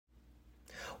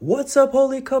What's up,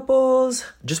 holy couples?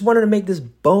 Just wanted to make this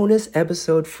bonus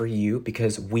episode for you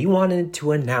because we wanted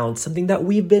to announce something that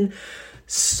we've been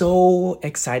so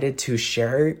excited to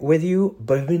share with you,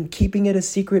 but I've been keeping it a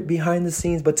secret behind the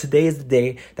scenes. But today is the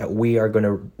day that we are going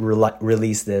to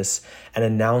release this and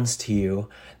announce to you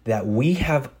that we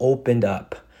have opened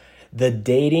up the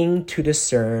Dating to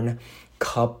Discern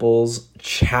Couples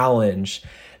Challenge.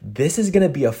 This is going to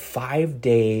be a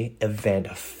 5-day event,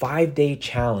 a 5-day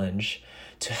challenge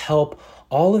to help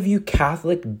all of you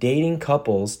Catholic dating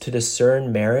couples to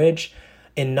discern marriage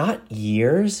in not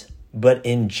years, but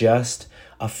in just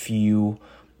a few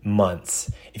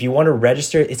months. If you want to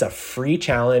register, it's a free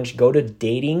challenge. Go to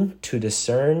Dating to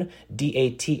Discern,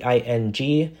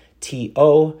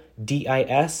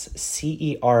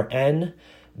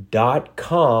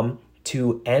 datingtodiscern.com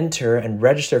to enter and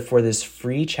register for this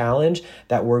free challenge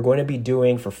that we're going to be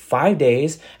doing for 5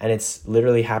 days, and it's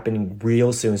literally happening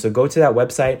real soon. So go to that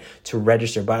website to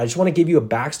register. But I just want to give you a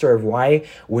backstory of why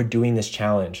we're doing this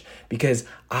challenge, because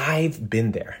I've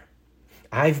been there.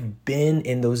 I've been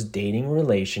in those dating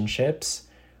relationships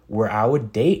where I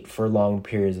would date for long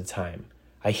periods of time.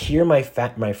 I hear my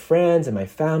friends and my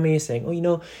family saying,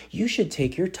 "Oh, you should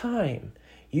take your time.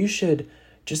 You should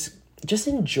just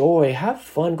enjoy, have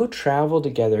fun, go travel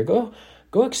together, go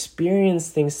experience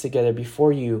things together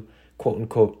before you quote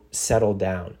unquote settle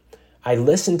down." I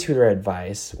listened to their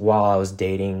advice while I was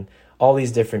dating all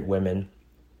these different women.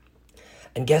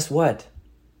 And guess what?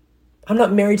 I'm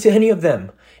not married to any of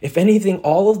them. If anything,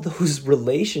 all of those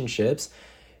relationships,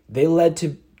 they led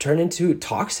to turn into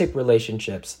toxic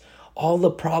relationships. All the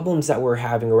problems that we're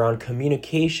having around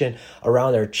communication,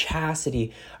 around our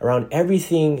chastity, around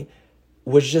everything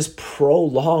was just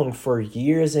prolonged for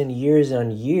years and years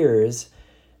and years,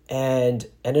 and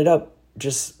ended up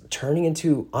just turning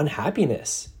into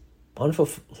unhappiness,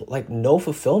 no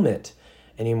fulfillment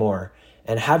anymore,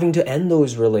 and having to end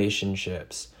those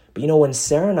relationships. But when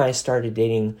Sarah and I started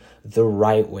dating the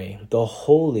right way, the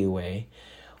holy way,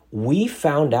 we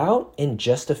found out in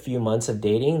just a few months of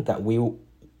dating that we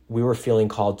were feeling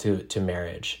called to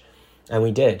marriage. And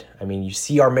we did. You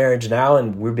see our marriage now,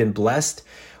 and we've been blessed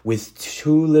with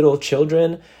 2 little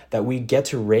children that we get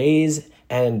to raise,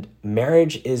 and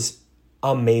marriage is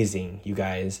amazing, you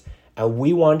guys. And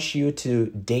we want you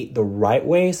to date the right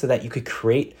way so that you could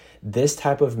create this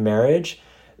type of marriage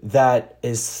that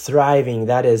is thriving,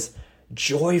 that is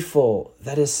joyful,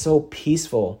 that is so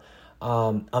peaceful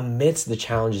amidst the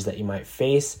challenges that you might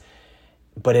face.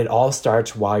 But it all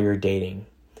starts while you're dating.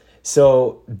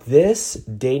 So this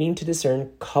Dating to Discern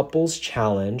Couples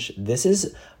Challenge, this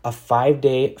is a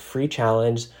 5-day free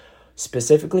challenge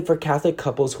specifically for Catholic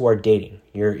couples who are dating.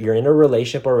 You're in a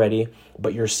relationship already,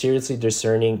 but you're seriously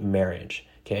discerning marriage,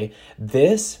 okay?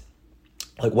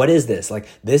 What is this?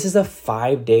 This is a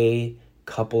 5-day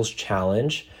couples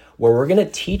challenge where we're going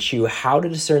to teach you how to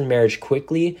discern marriage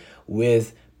quickly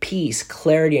with peace,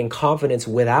 clarity, and confidence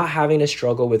without having to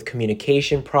struggle with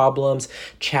communication problems,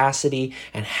 chastity,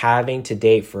 and having to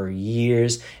date for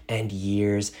years and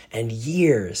years and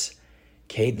years.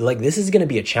 Okay, this is going to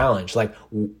be a challenge.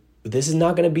 This is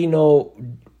not going to be no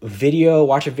video,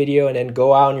 watch a video, and then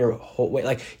go out on your whole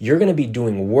way. You're going to be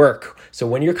doing work. So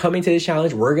when you're coming to this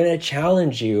challenge, we're going to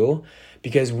challenge you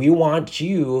because we want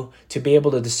you to be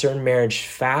able to discern marriage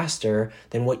faster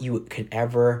than what you could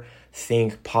ever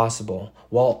think possible,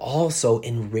 while also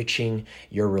enriching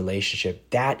your relationship.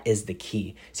 That is the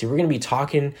key. See, we're going to be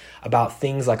talking about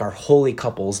things like our holy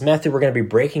couples method. We're going to be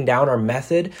breaking down our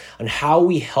method on how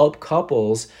we help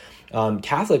couples,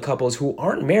 Catholic couples who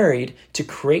aren't married, to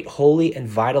create holy and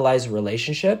vitalized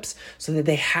relationships so that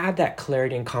they have that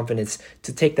clarity and confidence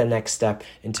to take the next step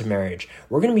into marriage.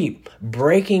 We're going to be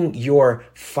breaking your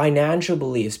financial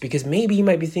beliefs, because maybe you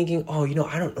might be thinking, I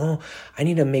don't know, I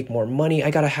need to make more money.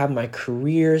 I got to have my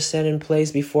career set in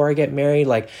place before I get married.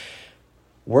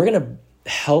 We're going to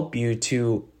help you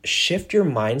to shift your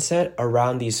mindset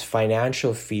around these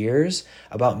financial fears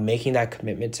about making that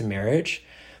commitment to marriage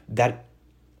that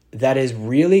is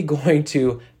really going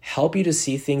to help you to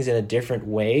see things in a different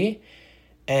way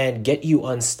and get you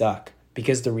unstuck.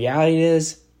 Because the reality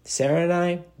is, Sarah and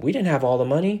I, we didn't have all the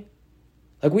money.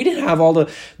 We didn't have all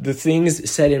the things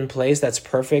set in place that's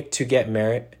perfect to get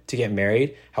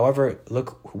married. However,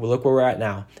 look where we're at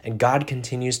now. And God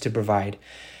continues to provide.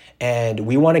 And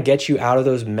we want to get you out of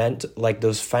those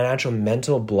those financial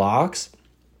mental blocks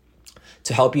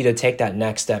to help you to take that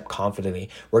next step confidently.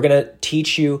 We're going to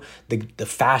teach you the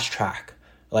fast track.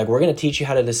 We're going to teach you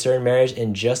how to discern marriage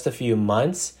in just a few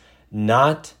months,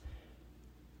 not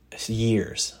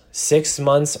years. 6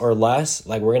 months or less,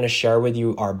 like we're going to share with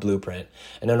you our blueprint.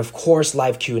 And then of course,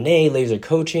 live Q&A, laser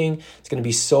coaching. It's going to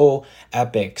be so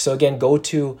epic. So again, go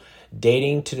to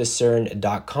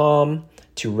datingtodiscern.com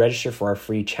to register for our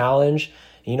free challenge.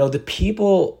 You know, the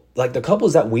people, like the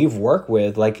couples that we've worked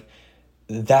with, like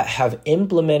that have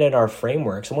implemented our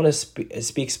frameworks. I want to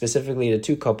speak specifically to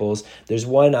 2 couples. There's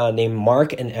one named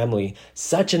Mark and Emily,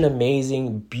 such an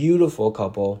amazing, beautiful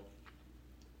couple.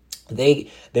 They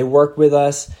worked with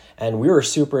us, and we were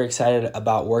super excited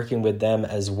about working with them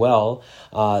as well.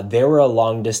 They were a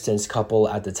long distance couple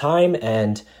at the time,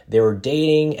 and they were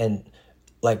dating, and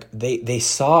like they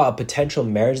saw a potential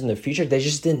marriage in the future. They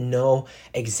just didn't know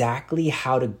exactly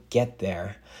how to get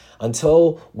there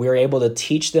until we were able to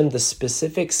teach them the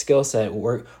specific skill set.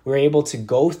 We're able to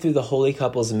go through the Holy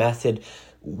Couples method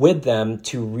with them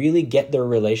to really get their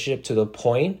relationship to the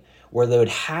point where they would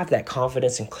have that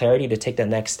confidence and clarity to take that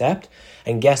next step.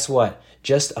 And guess what?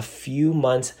 Just a few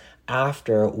months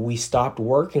after we stopped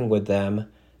working with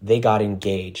them, they got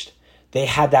engaged. They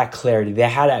had that clarity. They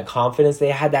had that confidence. They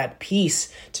had that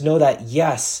peace to know that,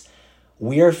 yes,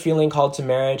 we are feeling called to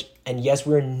marriage. And yes,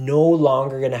 we're no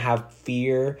longer going to have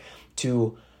fear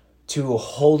to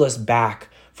hold us back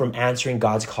from answering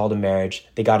God's call to marriage.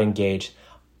 They got engaged.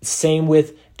 Same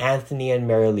with Anthony and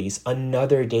Marilise,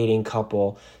 another dating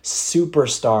couple,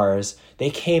 superstars. They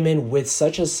came in with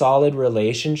such a solid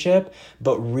relationship,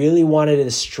 but really wanted to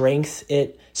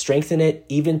strengthen it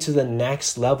even to the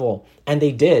next level. And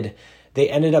they did. They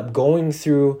ended up going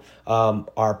through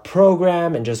our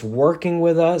program and just working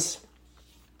with us,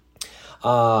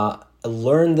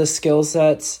 learned the skill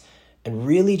sets, and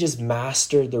really just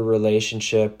mastered the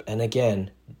relationship. And again,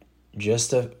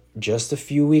 just a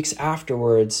few weeks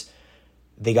afterwards,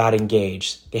 they got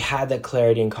engaged. They had that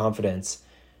clarity and confidence.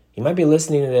 You might be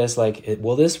listening to this like,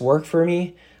 will this work for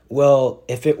me? Well,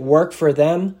 if it worked for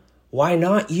them, why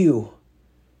not you?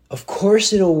 Of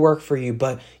course it'll work for you,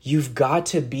 but you've got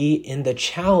to be in the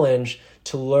challenge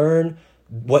to learn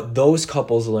what those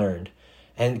couples learned.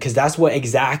 And because that's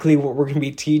exactly what we're going to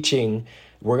be teaching.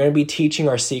 We're going to be teaching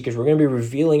our secrets. We're going to be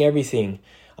revealing everything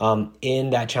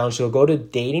in that challenge. So go to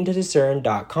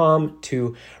datingtodiscern.com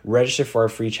to register for our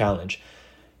free challenge.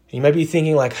 You might be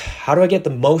thinking like, how do I get the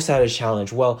most out of this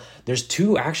challenge? Well, there's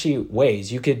 2 actually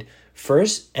ways. You could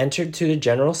first enter to the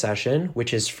general session,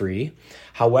 which is free.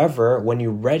 However, when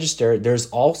you register, there's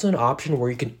also an option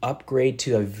where you can upgrade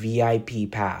to a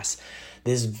VIP pass.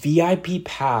 This VIP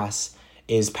pass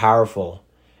is powerful.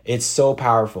 It's so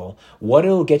powerful. What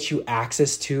it'll get you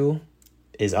access to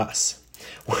is us,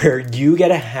 where you get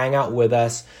to hang out with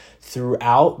us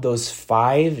throughout those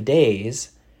 5 days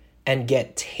and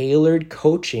get tailored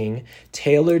coaching,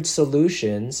 tailored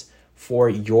solutions for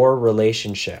your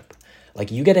relationship. Like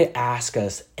you get to ask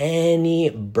us any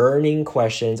burning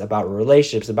questions about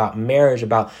relationships, about marriage,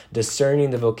 about discerning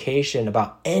the vocation,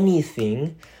 about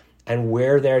anything, and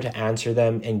we're there to answer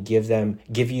them and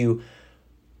give you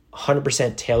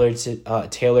 100%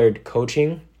 tailored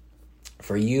coaching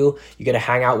for you. You get to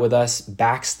hang out with us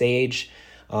backstage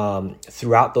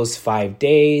throughout those 5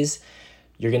 days.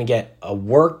 You're going to get a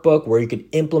workbook where you could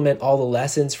implement all the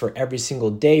lessons for every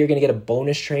single day. You're going to get a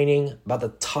bonus training about the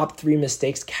top 3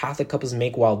 mistakes Catholic couples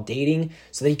make while dating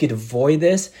so that you could avoid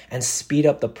this and speed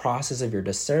up the process of your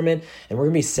discernment. And we're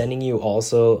going to be sending you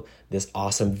also this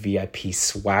awesome VIP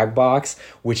swag box,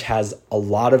 which has a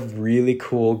lot of really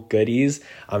cool goodies.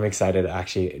 I'm excited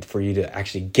for you to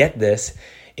actually get this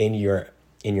in your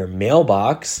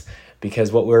mailbox,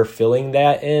 because what we're filling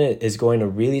that in is going to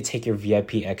really take your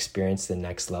VIP experience to the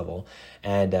next level.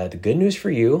 And the good news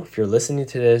for you, if you're listening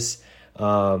to this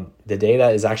the day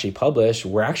that is actually published,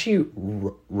 we're actually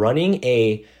running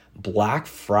a Black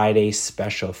Friday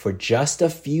special for just a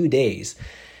few days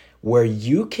where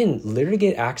you can literally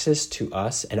get access to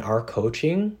us and our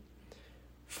coaching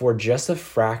for just a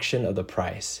fraction of the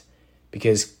price,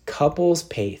 because couples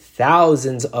pay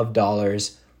thousands of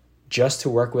dollars just to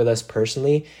work with us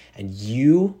personally, and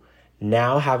you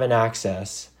now have a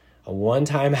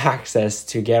one-time access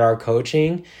to get our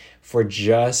coaching for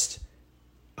just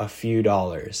a few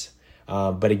dollars.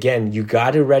 But again, you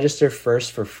got to register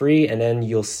first for free, and then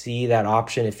you'll see that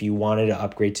option if you wanted to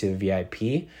upgrade to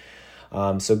VIP.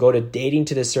 So go to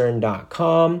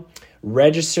datingtodiscern.com,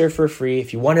 register for free.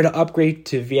 If you wanted to upgrade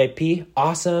to VIP,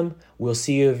 awesome. We'll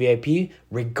see you at VIP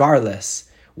regardless.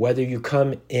 Whether you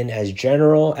come in as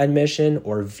general admission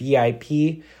or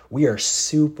VIP, we are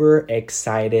super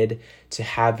excited to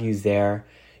have you there.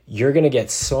 You're going to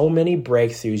get so many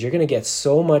breakthroughs. You're going to get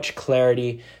so much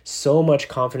clarity, so much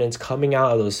confidence coming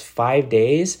out of those 5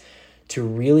 days to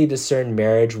really discern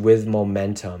marriage with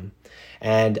momentum.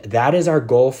 And that is our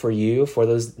goal for you for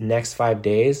those next 5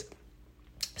 days.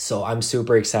 So I'm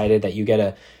super excited that you get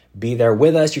to be there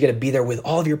with us. You're going to be there with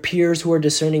all of your peers who are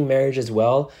discerning marriage as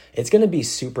well. It's going to be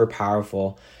super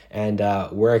powerful, and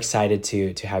we're excited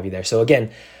to have you there. So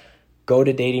again, go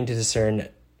to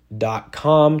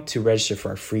datingtodiscern.com to register for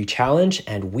our free challenge,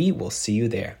 and we will see you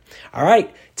there. All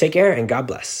right, take care and God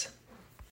bless.